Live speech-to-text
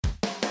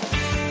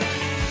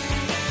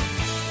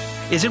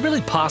Is it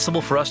really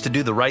possible for us to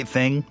do the right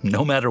thing,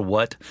 no matter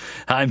what?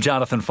 I'm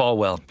Jonathan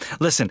Falwell.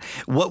 Listen,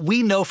 what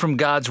we know from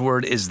God's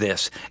Word is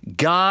this.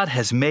 God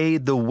has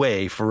made the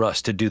way for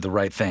us to do the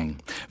right thing.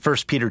 1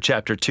 Peter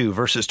chapter 2,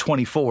 verses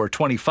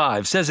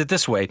 24-25 says it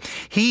this way.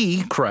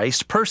 He,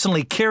 Christ,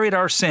 personally carried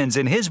our sins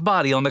in His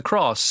body on the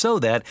cross so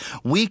that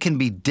we can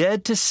be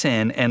dead to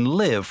sin and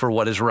live for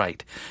what is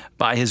right.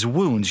 By His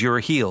wounds you are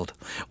healed.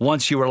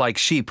 Once you were like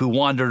sheep who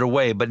wandered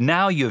away, but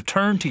now you have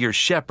turned to your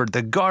shepherd,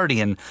 the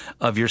guardian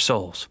of your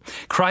souls.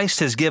 Christ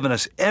has given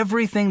us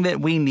everything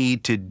that we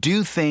need to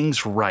do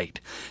things right.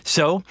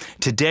 So,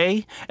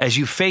 today, as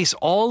you face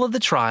all of the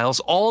trials,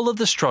 all of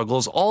the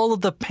struggles, all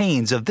of the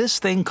pains of this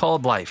thing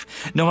called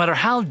life, no matter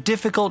how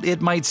difficult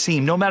it might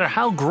seem, no matter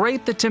how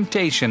great the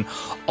temptation,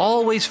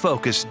 always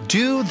focus,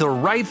 do the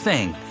right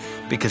thing,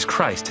 because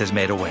Christ has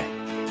made a way.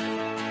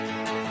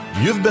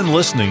 You've been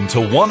listening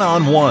to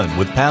One-on-One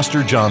with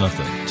Pastor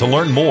Jonathan. To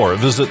learn more,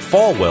 visit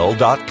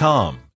falwell.com.